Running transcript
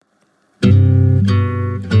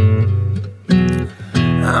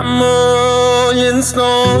in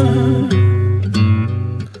stone.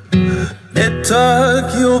 It took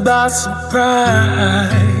you by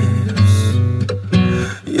surprise.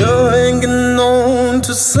 You're hanging on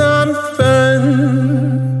to something,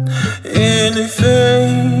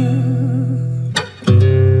 anything.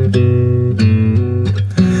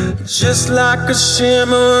 Just like a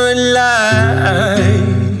shimmering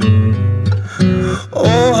light.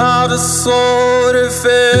 Oh, how the soul it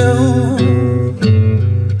felt.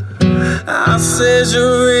 I said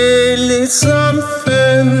you're really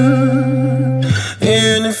something,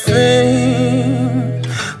 anything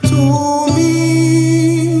to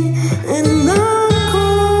me, and I'm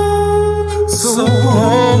cold. So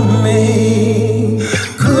hold me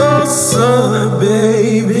closer,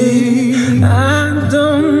 baby. I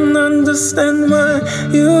don't understand why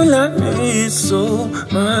you like me so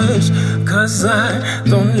much, 'cause I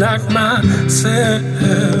don't like myself.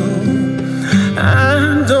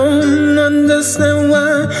 I don't understand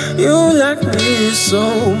why you like me so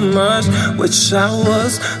much. Wish I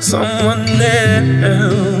was someone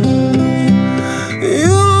else.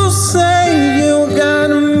 You say you got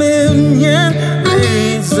a million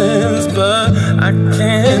reasons, but I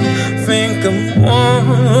can't think of one.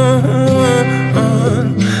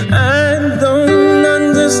 I don't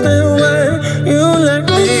understand why you like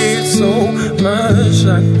me so much.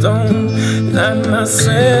 I don't like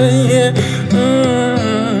myself, yeah.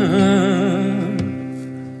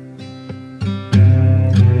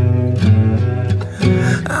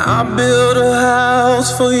 I built a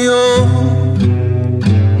house for you,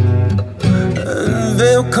 and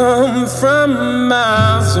they'll come from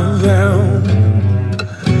miles around.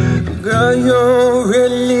 Girl, you're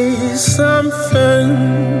really something,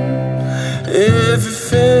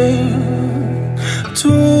 everything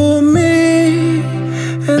to me,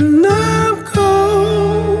 and I'm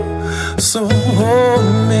cold. So hold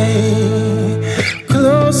me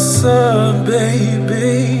closer,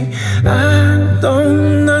 baby. I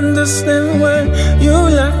don't understand why you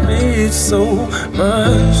like me so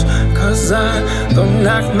much, 'cause I don't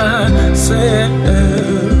like myself.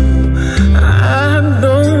 I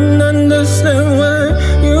don't understand why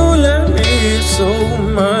you like me so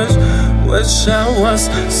much. Wish I was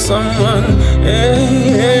someone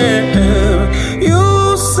else. You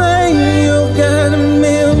say you got a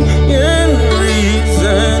million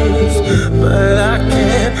reasons, but I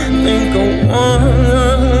can't think of one.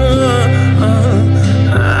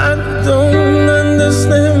 I don't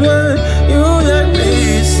understand why you like me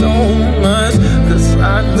so much, 'cause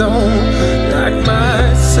I don't